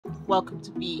Welcome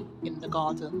to be in the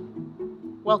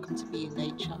garden. Welcome to be in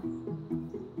nature.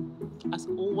 As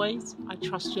always, I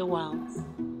trust you're well.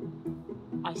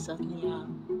 I certainly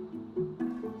am.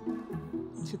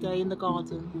 Today in the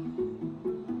garden,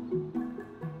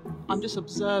 I'm just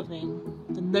observing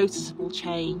the noticeable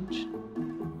change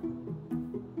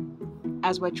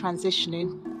as we're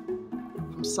transitioning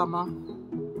from summer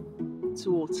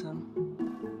to autumn.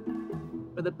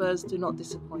 But the birds do not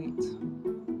disappoint.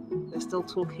 They're still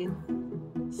talking,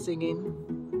 singing,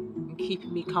 and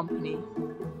keeping me company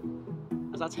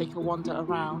as I take a wander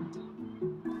around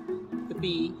the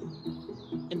bee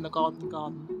in the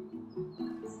garden.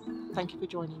 Thank you for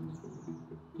joining me.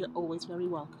 You're always very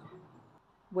welcome.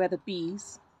 Where the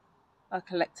bees are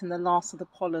collecting the last of the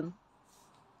pollen,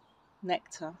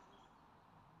 nectar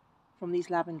from these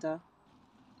lavender.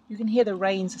 You can hear the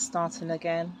rains are starting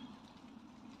again.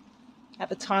 At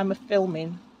the time of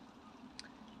filming,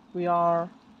 we are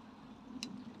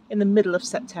in the middle of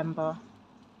September,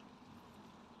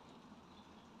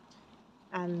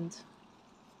 and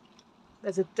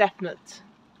there's a definite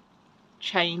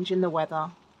change in the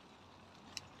weather.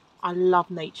 I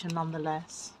love nature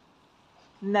nonetheless.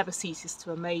 Never ceases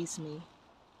to amaze me.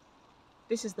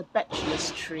 This is the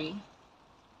betulus tree,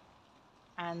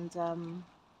 and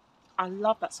I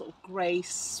love that sort of grey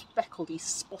speckledy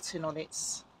spotting on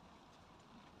its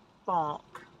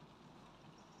bark,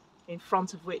 in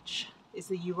front of which is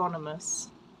the Euronymous.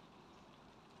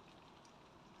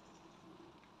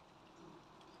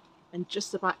 And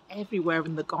just about everywhere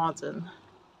in the garden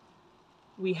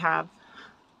we have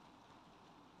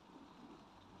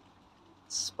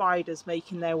spiders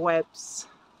making their webs.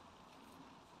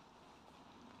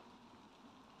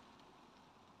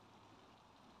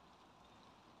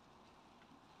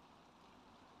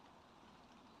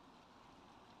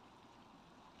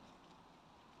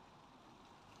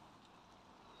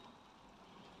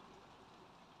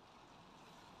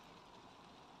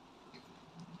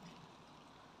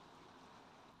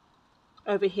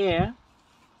 Over here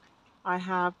I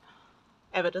have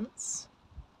evidence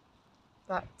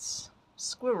that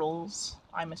squirrels,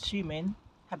 I'm assuming,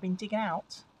 have been digging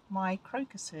out my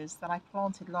crocuses that I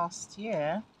planted last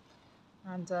year,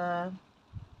 and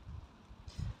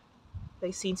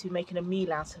they seem to be making a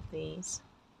meal out of these.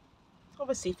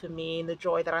 Obviously for me, and the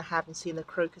joy that I have in seeing the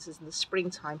crocuses in the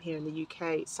springtime here in the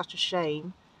UK, it's such a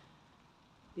shame,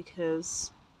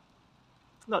 because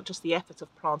not just the effort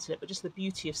of planting it, but just the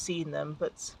beauty of seeing them.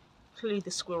 But clearly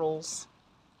the squirrels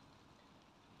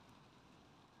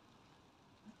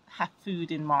have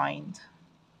food in mind,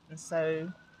 and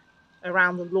so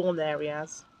around the lawn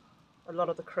areas a lot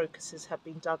of the crocuses have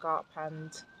been dug up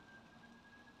and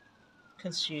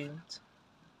consumed.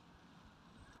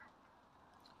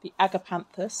 The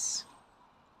agapanthus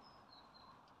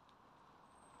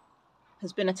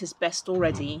has been at its best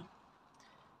already,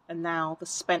 and now the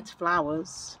spent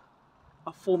flowers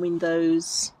are forming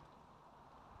those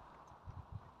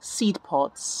seed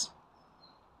pods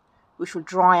which will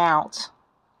dry out.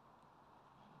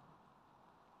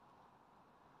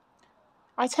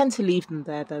 I tend to leave them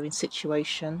there though in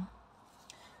situation,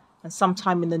 and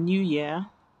sometime in the new year,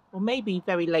 or maybe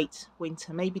very late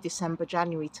winter, maybe December,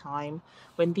 January time,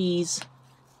 when these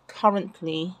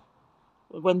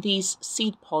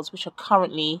seed pods, which are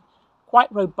currently quite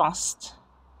robust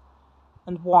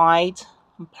and wide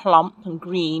and plump and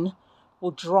green,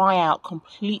 will dry out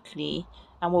completely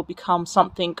and will become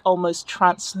something almost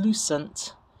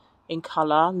translucent in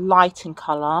colour, light in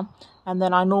colour, and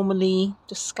then I normally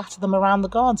just scatter them around the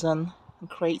garden and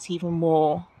create even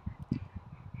more.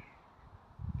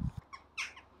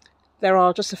 There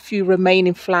are just a few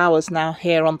remaining flowers now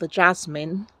here on the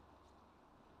jasmine,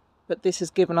 but this has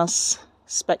given us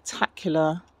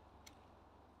spectacular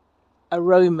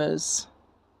aromas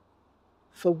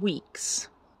for weeks.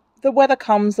 The weather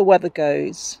comes, the weather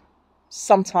goes.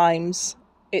 Sometimes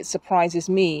it surprises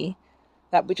me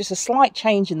that with just a slight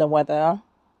change in the weather,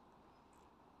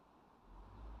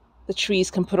 the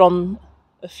trees can put on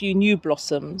a few new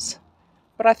blossoms.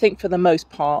 But I think for the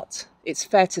most part, it's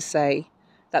fair to say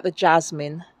that the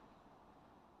jasmine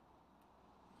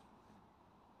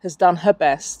has done her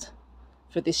best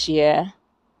for this year,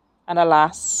 and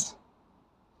alas,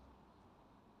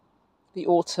 the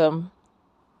autumn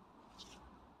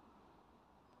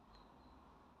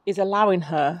is allowing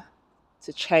her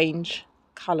to change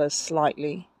colours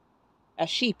slightly as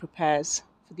she prepares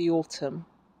for the autumn.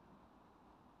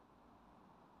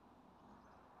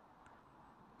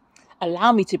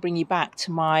 Allow me to bring you back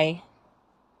to my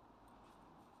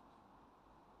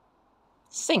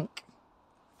sink,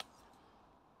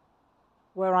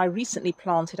 where I recently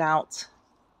planted out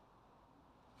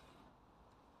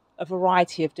a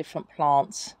variety of different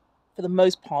plants. For the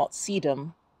most part,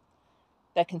 sedum.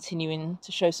 They're continuing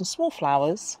to show some small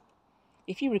flowers.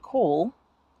 If you recall,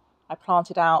 I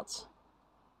planted out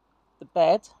the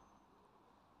bed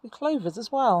with clovers as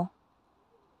well.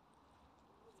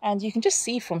 And you can just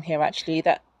see from here actually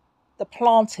that the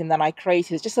planting that I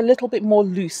created is just a little bit more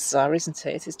looser, isn't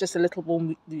it? It's just a little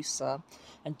more looser.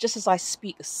 And just as I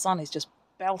speak, the sun is just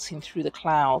belting through the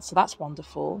clouds. So that's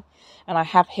wonderful. And I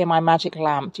have here my magic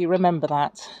lamp. Do you remember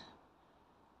that?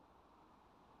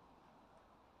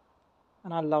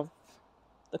 And I love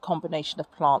the combination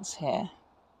of plants here.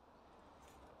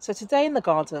 So today in the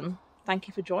garden, thank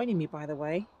you for joining me, by the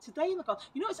way. Today in the garden,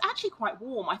 you know, it's actually quite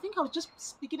warm. I think I was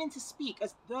just beginning to speak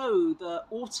as though the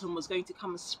autumn was going to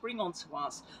come and spring onto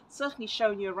us. Certainly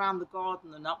showing you around the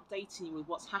garden and updating you with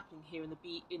what's happening here in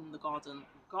the garden.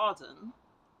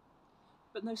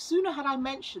 But no sooner had I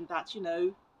mentioned that, you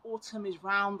know, autumn is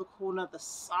round the corner, the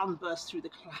sun bursts through the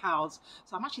clouds.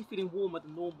 So I'm actually feeling warmer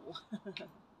than normal.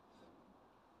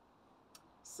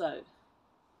 So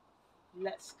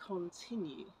let's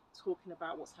continue talking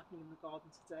about what's happening in the garden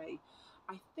today.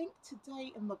 I think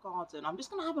today in the garden, I'm just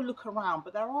going to have a look around,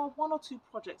 but there are 1 or 2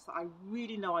 projects that I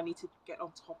really know I need to get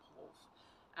on top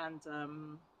of. And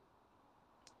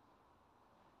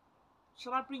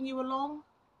shall I bring you along?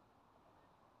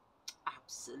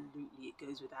 Absolutely, it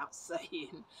goes without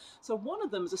saying. So one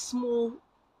of them is a small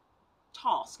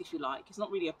task, if you like. It's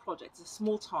not really a project, it's a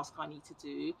small task I need to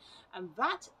do, and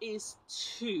that is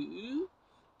to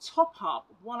top up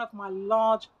one of my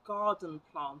large garden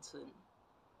planters.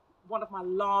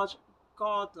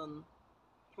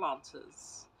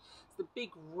 It's the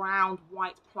big round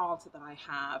white planter that I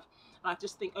have, and I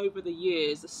just think over the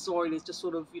years the soil is just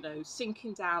sort of, you know,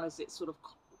 sinking down as it sort of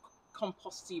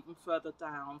composts even further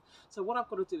down. So what I've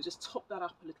got to do is just top that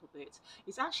up a little bit.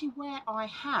 It's actually where I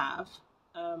have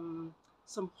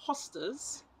some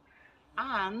hostas,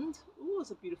 and oh,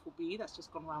 there's a beautiful bee that's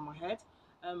just gone around my head.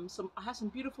 I have some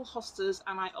beautiful hostas,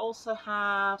 and I also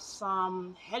have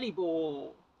some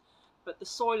hellebore, but the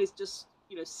soil is just,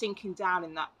 you know, sinking down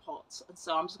in that pot, and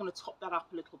so I'm just going to top that up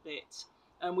a little bit.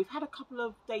 We've had a couple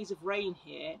of days of rain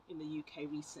here in the UK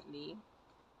recently,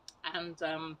 and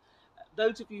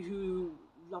those of you who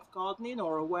love gardening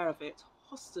or are aware of it,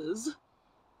 hostas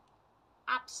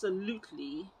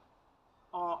absolutely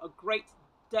are a great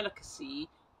delicacy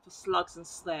for slugs and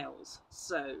snails.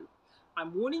 So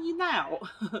I'm warning you now,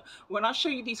 when I show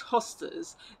you these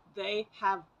hostas, they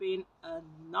have been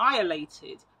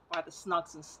annihilated by the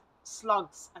slugs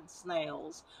and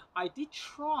snails. I did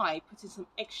try putting some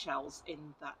eggshells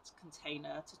in that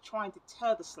container to try and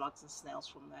deter the slugs and snails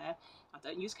from there. I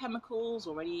don't use chemicals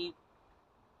or any,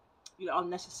 you know,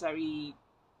 unnecessary.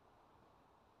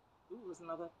 Ooh, there's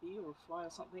another bee or a fly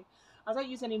or something. I don't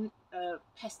use any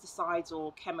pesticides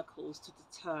or chemicals to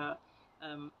deter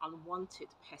unwanted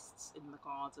pests in the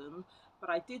garden, but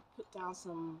I did put down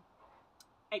some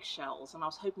eggshells, and I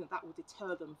was hoping that would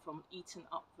deter them from eating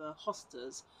up the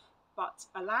hostas, but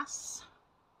alas,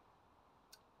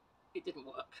 it didn't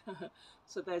work.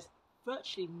 So there's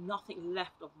virtually nothing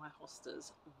left of my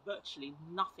hostas,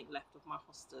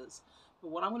 But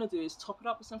what I'm going to do is top it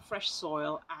up with some fresh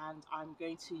soil, and I'm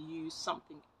going to use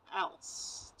something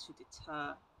else to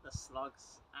deter the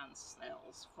slugs and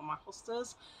snails from my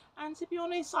hostas. And to be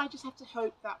honest, I just have to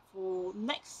hope that for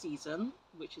next season,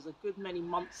 which is a good many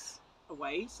months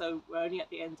away, so we're only at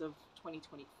the end of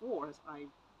 2024 as I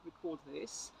record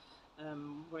this.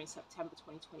 We're in September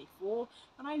 2024,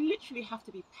 and I literally have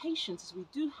to be patient, as we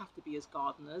do have to be as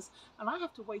gardeners, and I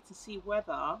have to wait to see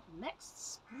whether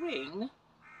next spring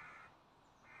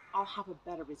I'll have a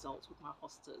better result with my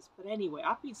hostas. But anyway,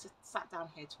 I've been sat down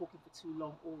here talking for too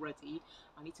long already.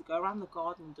 I need to go around the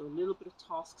garden and do a little bit of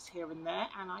tasks here and there,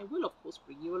 and I will of course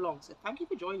bring you along. So thank you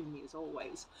for joining me as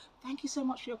always. Thank you so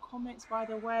much for your comments, by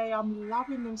the way. I'm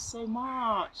loving them so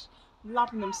much.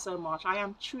 I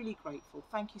am truly grateful.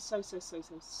 Thank you so much.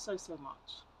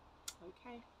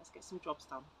 Okay, let's get some jobs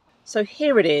done. So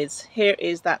here it is. Here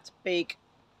is that big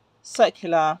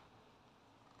circular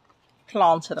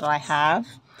planter that I have,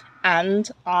 and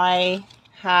I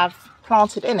have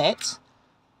planted in it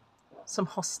some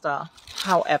hosta.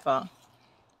 However,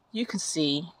 you can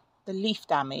see the leaf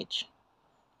damage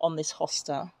on this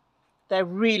hosta. There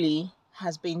really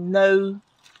has been no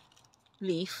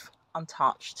leaf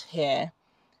untouched here.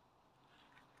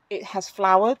 It has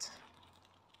flowered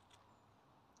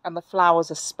and the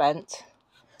flowers are spent,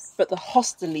 but the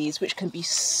hosta leaves, which can be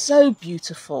so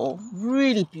beautiful,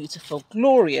 really beautiful,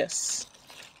 glorious,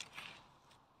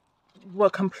 were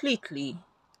completely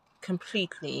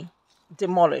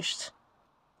demolished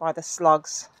by the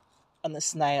slugs and the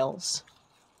snails.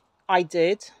 I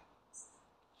did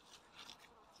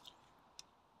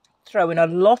throw in a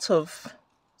lot of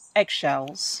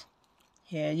eggshells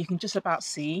here. You can just about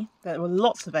see there were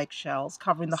lots of eggshells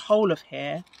covering the whole of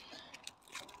here,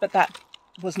 but that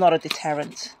was not a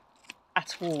deterrent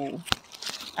at all.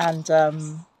 And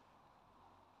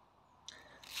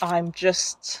I'm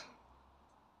just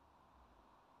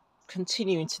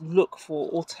continuing to look for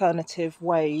alternative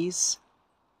ways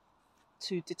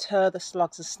to deter the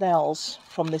slugs and snails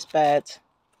from this bed.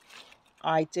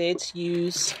 I did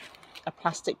use a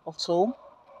plastic bottle,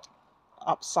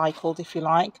 upcycled if you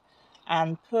like,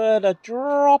 and put a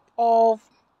drop of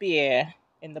beer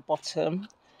in the bottom.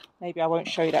 Maybe I won't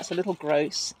show you, that's a little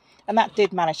gross. And that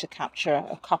did manage to capture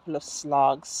a couple of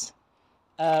slugs.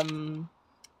 And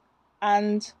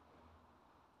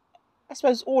I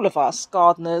suppose all of us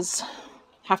gardeners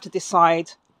have to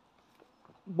decide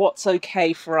what's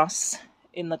okay for us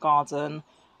in the garden.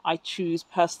 I choose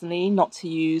personally not to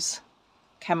use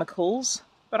chemicals,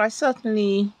 but I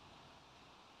certainly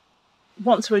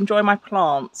want to enjoy my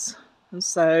plants, and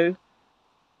so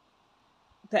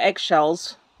the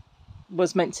eggshells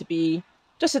was meant to be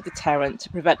just a deterrent to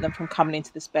prevent them from coming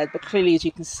into this bed, but clearly, as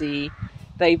you can see,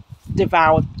 they've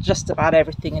devoured just about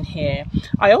everything in here.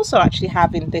 I also actually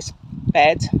have in this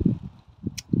bed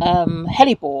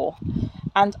hellebore,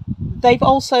 and they've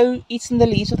also eaten the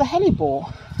leaves of the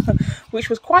hellebore, which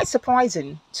was quite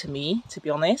surprising to me, to be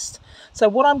honest. So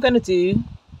what I'm going to do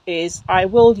is I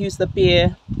will use the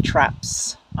beer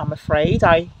traps, I'm afraid.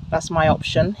 That's my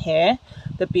option here,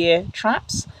 the beer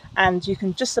traps. And you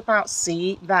can just about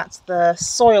see that the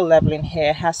soil level in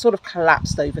here has sort of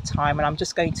collapsed over time, and I'm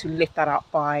just going to lift that up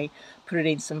by putting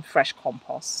in some fresh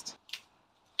compost.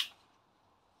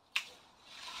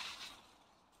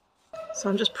 So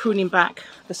I'm just pruning back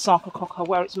the sarcococca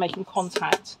where it's making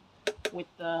contact with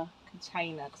the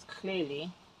container, because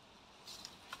clearly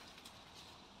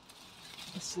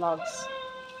the slugs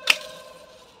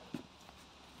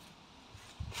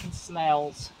and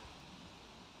snails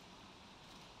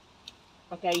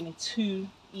are gaining too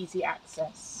easy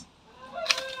access.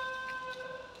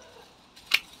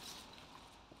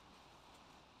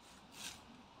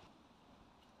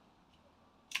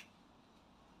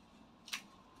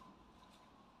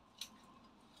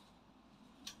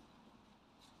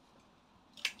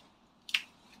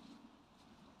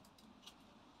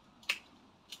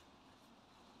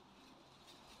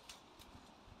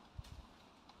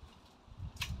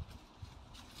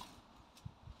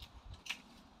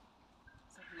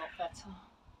 Better.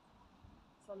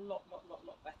 It's a lot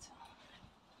better.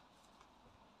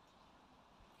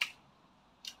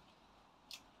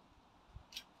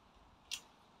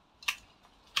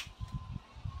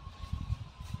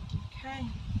 Okay,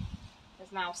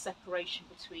 there's now separation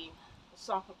between the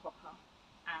sarcococca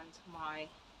and my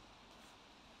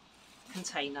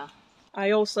container.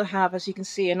 I also have, as you can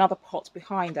see, another pot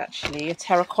behind, actually, a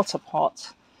terracotta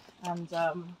pot, and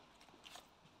I'm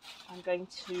going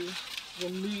to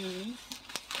remove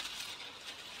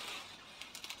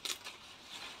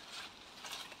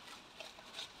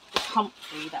the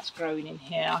comfrey that's growing in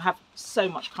here. I have so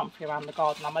much comfrey around the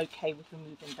garden, I'm okay with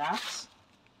removing that,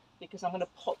 because I'm going to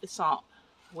pot this up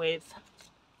with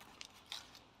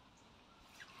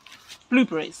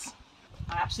blueberries.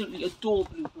 I absolutely adore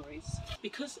blueberries,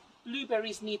 because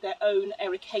blueberries need their own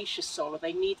ericaceous soil.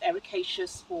 They need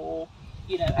ericaceous or,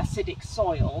 you know, acidic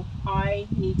soil. I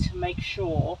need to make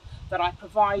sure that I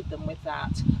provide them with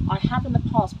that. I have in the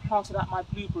past planted out my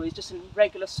blueberries just in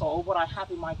regular soil, what I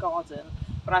have in my garden,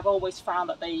 but I've always found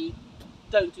that they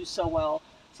don't do so well.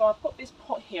 So I've got this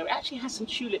pot here. It actually has some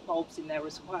tulip bulbs in there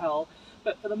as well,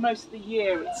 but for the most of the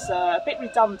year it's a bit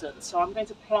redundant, so I'm going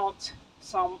to plant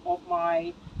some of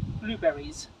my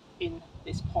blueberries in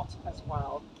this pot as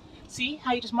well. See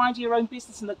how you just mind your own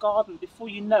business in the garden, before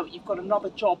you know it, you've got another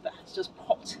job that has just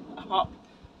popped up.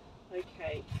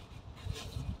 Okay.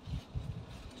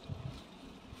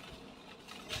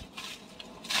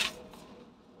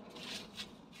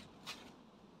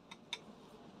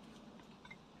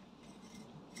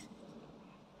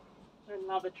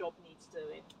 Another job needs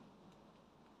doing.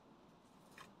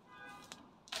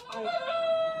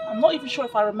 I'm not even sure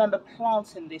if I remember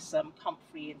planting this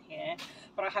comfrey in here,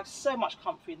 but I have so much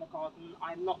comfrey in the garden,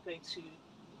 I'm not going to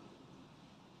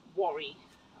worry.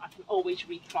 I can always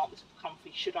replant this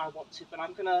comfrey should I want to, but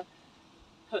I'm going to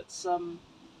put some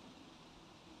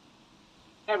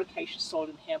ericaceous soil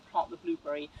in here and plant the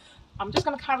blueberry. I'm just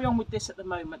going to carry on with this at the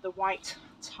moment, the white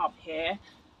tub here,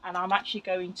 and I'm actually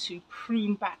going to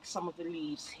prune back some of the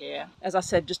leaves here. As I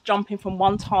said, just jumping from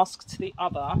one task to the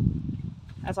other,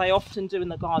 as I often do in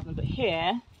the garden, but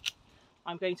here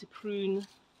I'm going to prune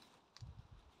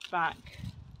back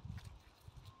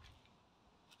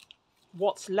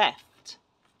what's left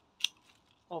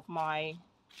of my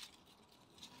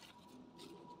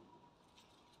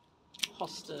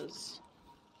hostas.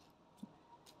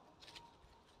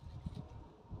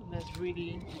 And this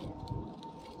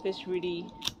really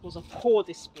was a poor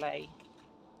display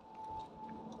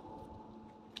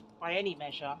by any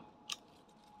measure.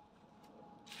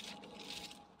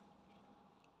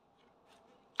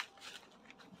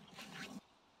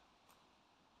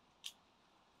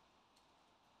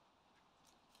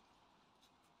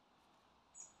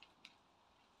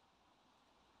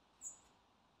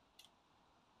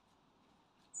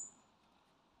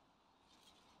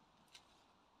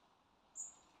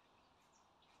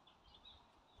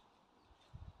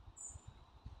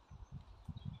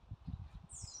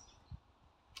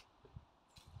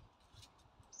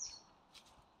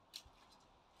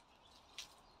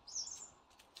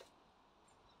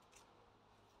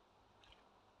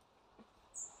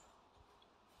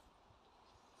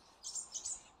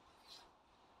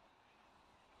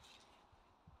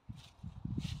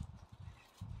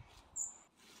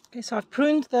 Okay, so I've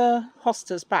pruned the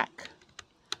hostas back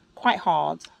quite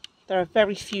hard. There are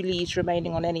very few leaves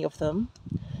remaining on any of them.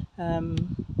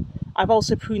 I've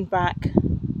also pruned back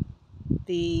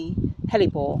the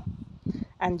hellebore,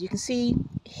 and you can see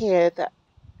here that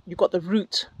you've got the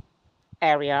root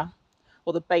area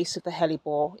or the base of the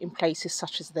hellebore in places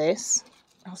such as this.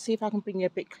 I'll see if I can bring you a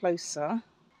bit closer.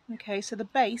 Okay, so the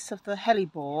base of the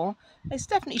hellebore is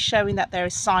definitely showing that there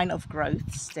is sign of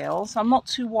growth still. So I'm not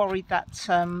too worried that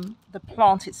the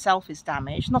plant itself is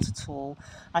damaged. Not at all.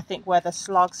 I think where the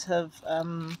slugs have,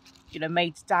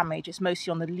 made damage, it's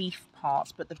mostly on the leaf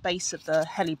parts, but the base of the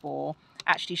hellebore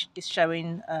actually is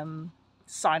showing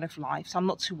sign of life. So I'm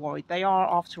not too worried. They are,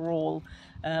 after all,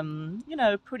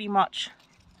 pretty much.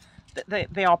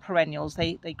 They are perennials.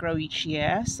 They grow each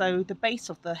year. So the base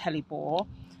of the hellebore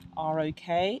are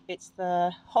okay. It's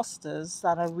the hostas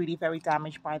that are really very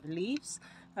damaged by the leaves.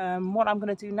 What I'm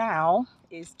going to do now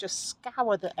is just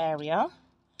scour the area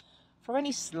for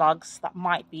any slugs that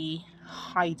might be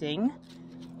hiding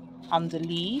under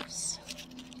leaves,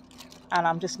 and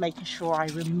I'm just making sure I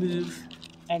remove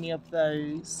any of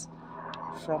those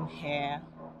from here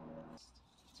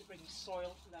to bring the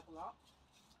soil level up.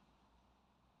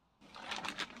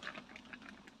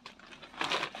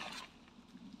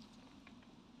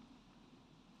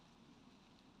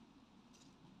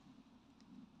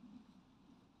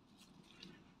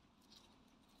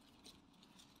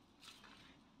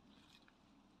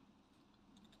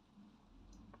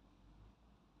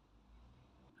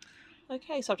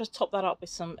 Okay, so I've just topped that up with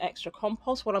some extra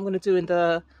compost. What I'm going to do in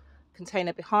the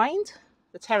container behind,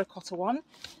 the terracotta one,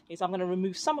 is I'm going to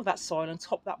remove some of that soil and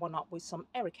top that one up with some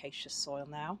ericaceous soil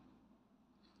now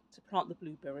to plant the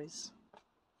blueberries.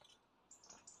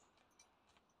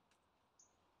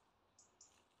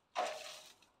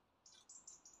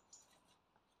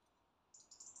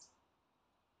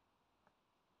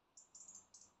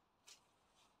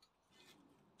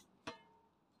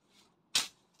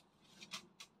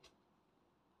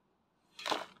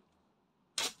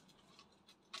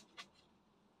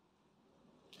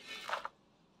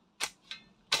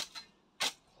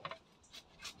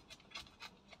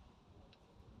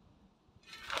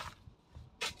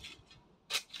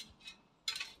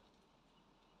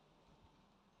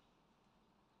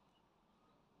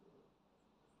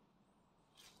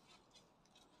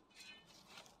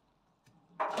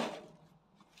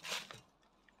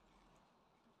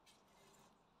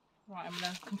 Right, I'm in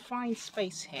a confined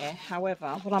space here.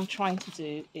 However, what I'm trying to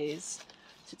do is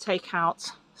to take out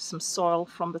some soil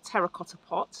from the terracotta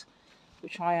pot,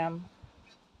 which I am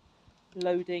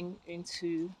loading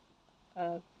into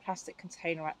a plastic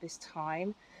container at this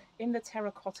time. In the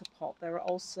terracotta pot there are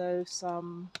also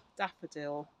some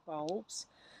daffodil bulbs,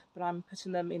 but I'm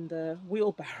putting them in the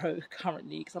wheelbarrow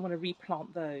currently because I'm going to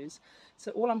replant those.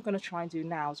 So all I'm going to try and do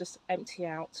now is just empty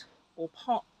out, or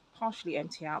partially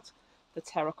empty out, the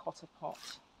terracotta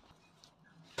pot.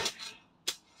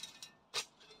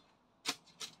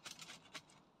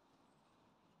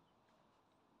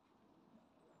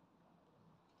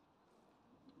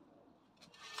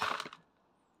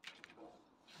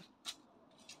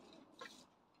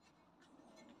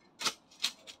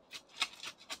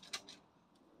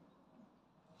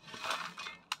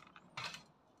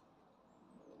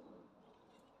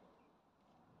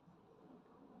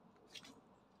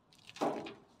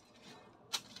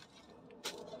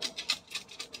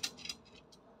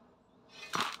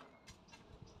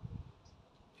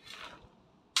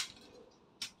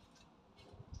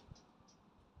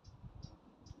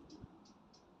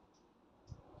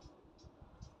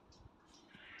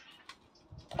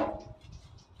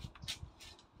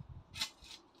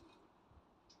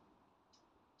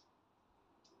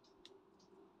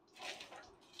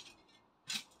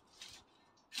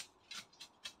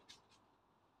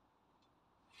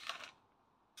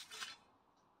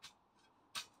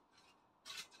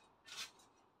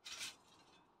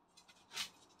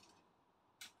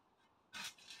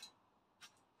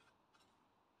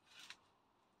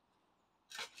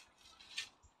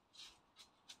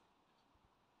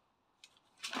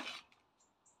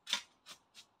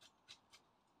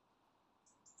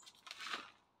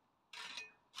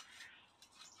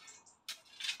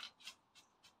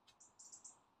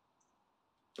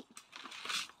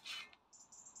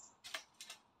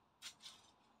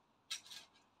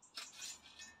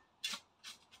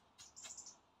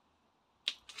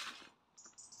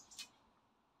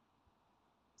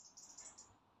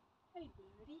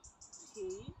 hear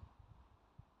you.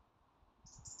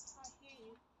 I hear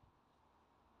you.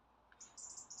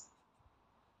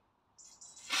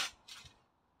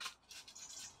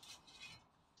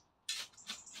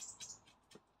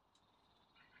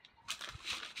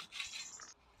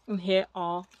 And here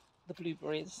are the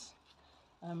blueberries.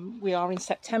 We are in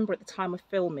September at the time of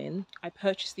filming. I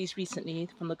purchased these recently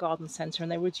from the garden centre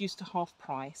and they were reduced to half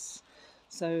price.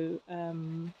 So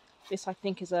this I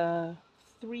think is a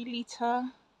 3-litre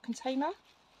container,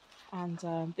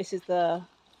 and this is the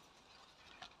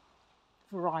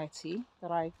variety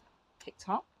that I've picked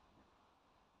up.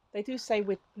 They do say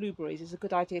with blueberries it's a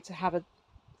good idea to have a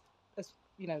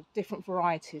you know, different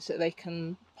varieties so that they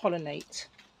can pollinate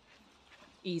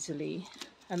easily,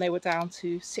 and they were down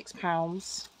to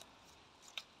 £6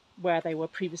 where they were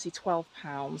previously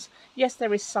 £12. Yes,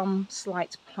 there is some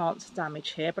slight plant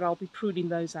damage here, but I'll be pruning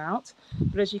those out.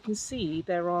 But as you can see,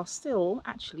 there are still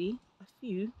actually a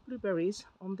few blueberries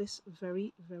on this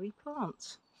very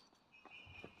plant.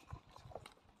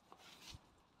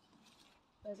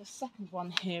 There's a second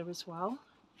one here as well,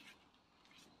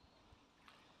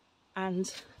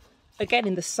 and again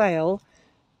in the sale,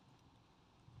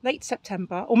 late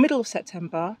September or middle of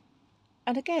September,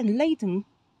 and again laden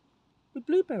with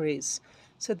blueberries.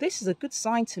 So this is a good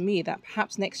sign to me that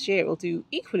perhaps next year it will do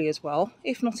equally as well,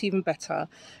 if not even better.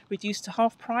 Reduced to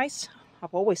half price.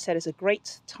 I've always said it's a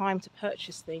great time to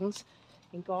purchase things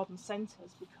in garden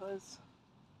centres because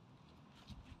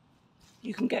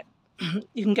you can get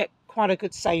quite a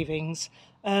good savings.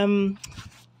 I'm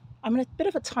in a bit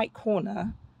of a tight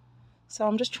corner, so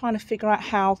I'm just trying to figure out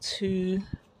how to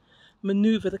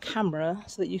maneuver the camera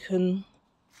so that you can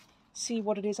see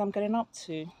what it is I'm getting up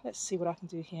to. Let's see what I can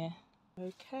do here.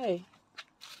 Okay.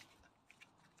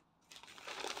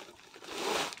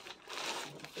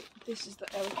 This is the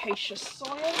ericaceous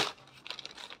soil.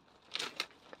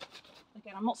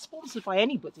 Again, I'm not sponsored by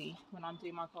anybody when I'm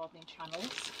doing my gardening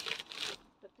channels,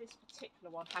 but this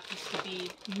particular one happens to be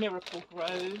Miracle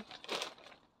Grow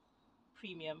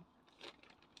Premium.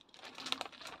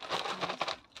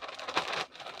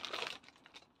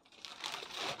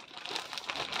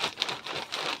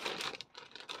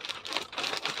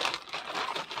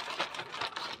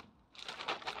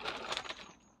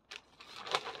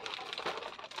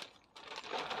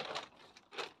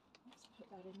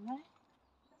 In there.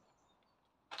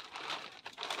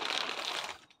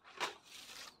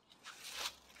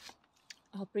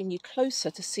 I'll bring you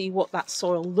closer to see what that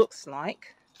soil looks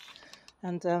like,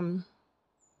 and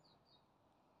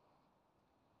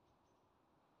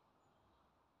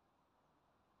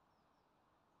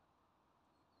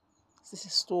this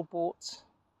is store-bought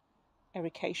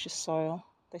ericaceous soil.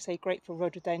 They say great for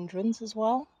rhododendrons as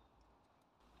well.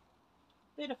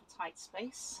 Bit of a tight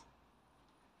space.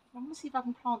 I'm going to see if I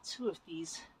can plant 2 of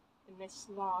these in this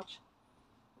large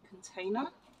container.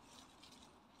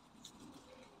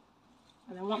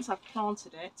 And then once I've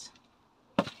planted it,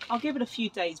 I'll give it a few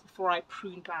days before I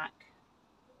prune back.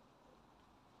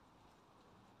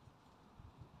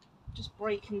 Just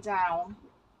breaking down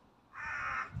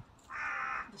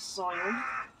the soil.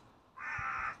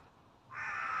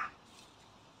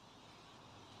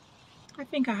 I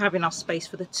think I have enough space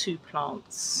for the 2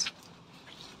 plants.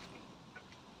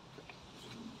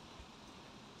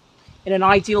 In an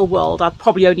ideal world, I'd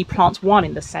probably only plant 1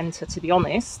 in the centre, to be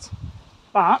honest.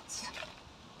 But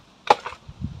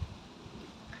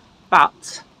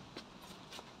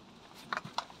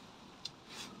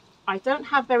I don't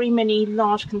have very many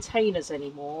large containers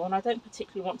anymore, and I don't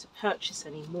particularly want to purchase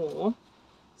any more.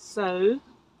 So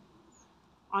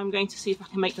I'm going to see if I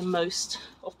can make the most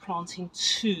of planting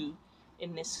 2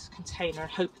 in this container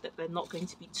and hope that they're not going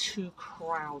to be too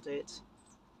crowded.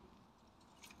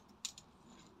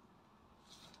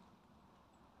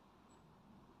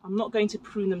 I'm not going to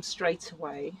prune them straight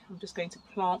away. I'm just going to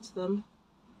plant them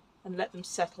and let them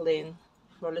settle in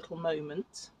for a little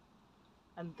moment,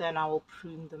 and then I will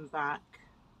prune them back.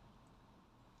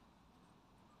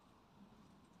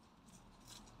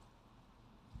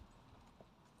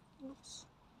 Oops.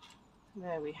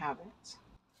 There we have it.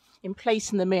 In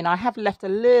placing them in, I have left a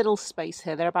little space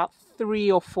here. They're about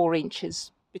 3 or 4 inches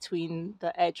between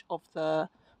the edge of the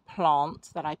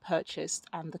plant that I purchased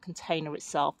and the container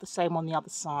itself. The same on the other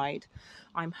side.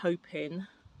 I'm hoping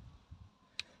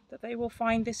that they will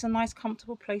find this a nice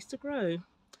comfortable place to grow.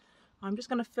 I'm just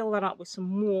going to fill that up with some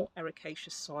more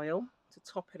ericaceous soil to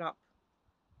top it up.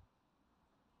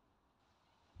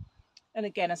 And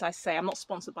again, as I say, I'm not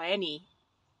sponsored by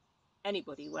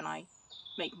anybody when I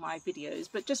make my videos,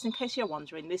 but just in case you're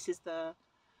wondering, this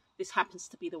happens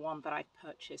to be the one that I've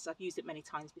purchased. I've used it many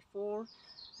times before,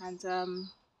 and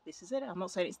this is it. I'm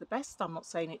not saying it's the best. I'm not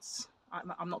saying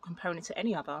I'm not comparing it to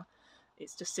any other.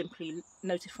 It's just simply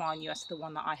notifying you as to the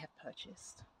one that I have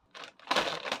purchased.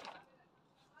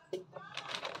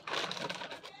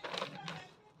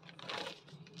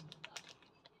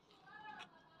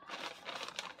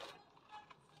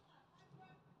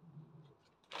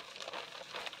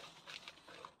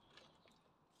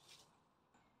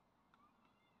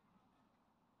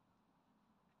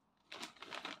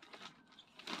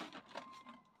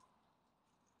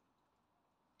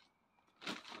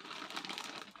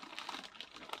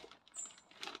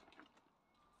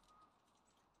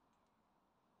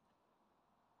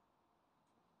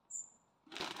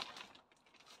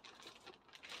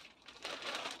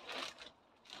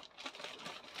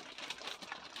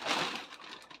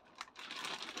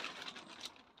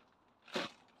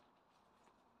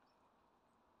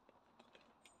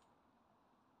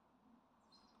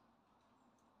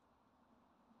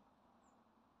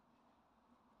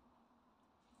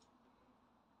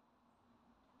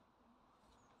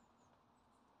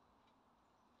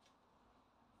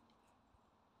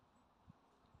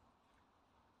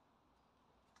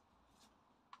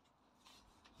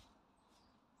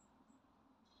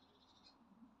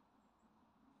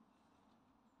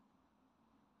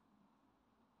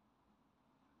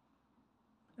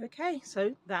 Okay,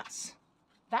 so that's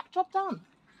that job done.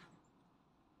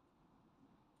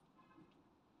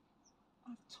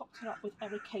 I've topped it up with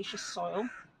ericaceous soil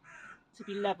to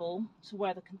be level to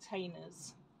where the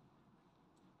container's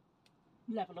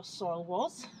level of soil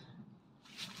was,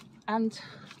 and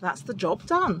that's the job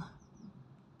done.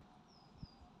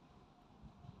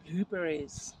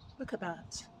 Blueberries, look at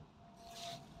that.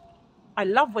 I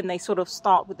love when they sort of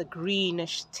start with a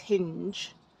greenish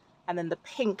tinge and then the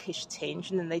pinkish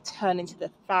tinge, and then they turn into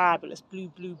the fabulous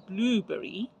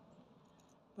blueberry.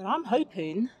 But I'm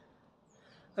hoping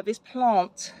that this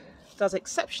plant does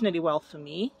exceptionally well for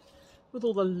me with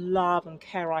all the love and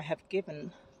care I have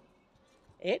given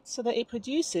it, so that it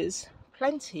produces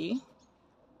plenty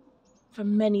for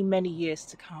many, many years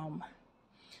to come.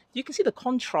 You can see the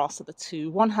contrast of the two.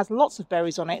 One has lots of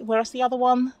berries on it, whereas the other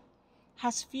one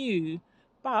has few,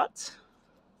 but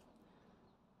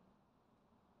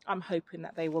I'm hoping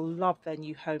that they will love their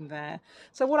new home there.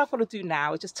 So what I've got to do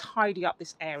now is just tidy up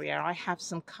this area. I have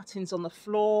some cuttings on the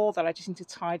floor that I just need to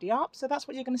tidy up. So that's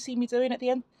what you're going to see me doing at the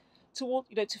end to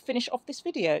finish off this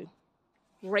video.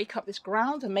 Rake up this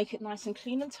ground and make it nice and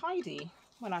clean and tidy.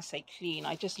 When I say clean,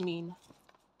 I just mean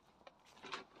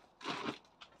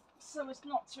so as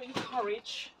not to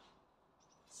encourage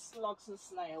slugs and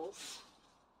snails.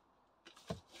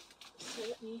 So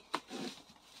let me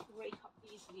rake up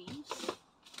these leaves.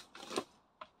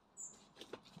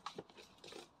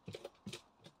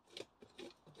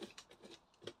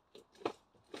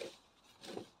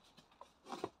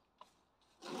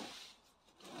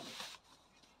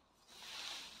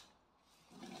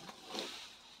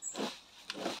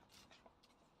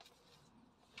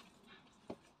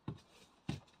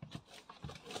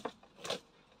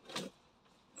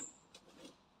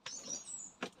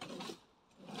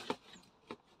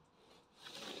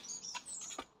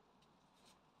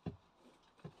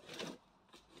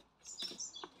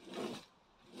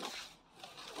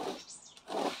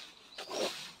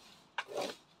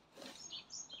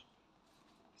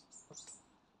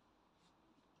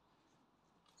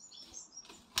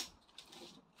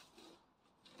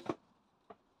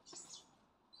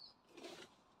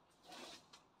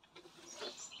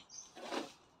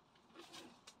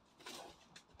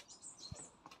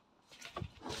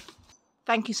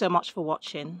 Thank you so much for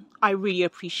watching. I really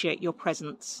appreciate your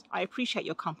presence. I appreciate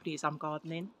your company as I'm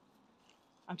gardening.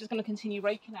 I'm just going to continue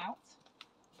raking out,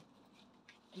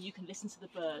 and you can listen to the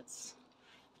birds.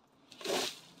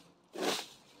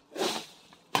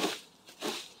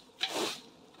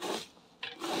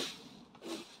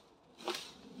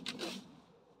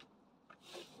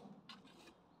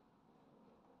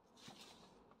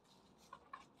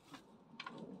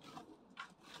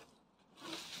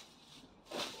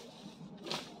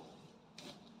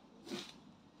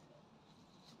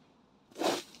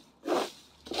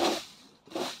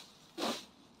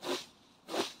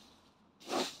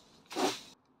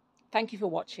 Thank you for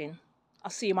watching. I'll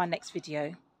see you in my next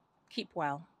video. Keep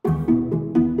well.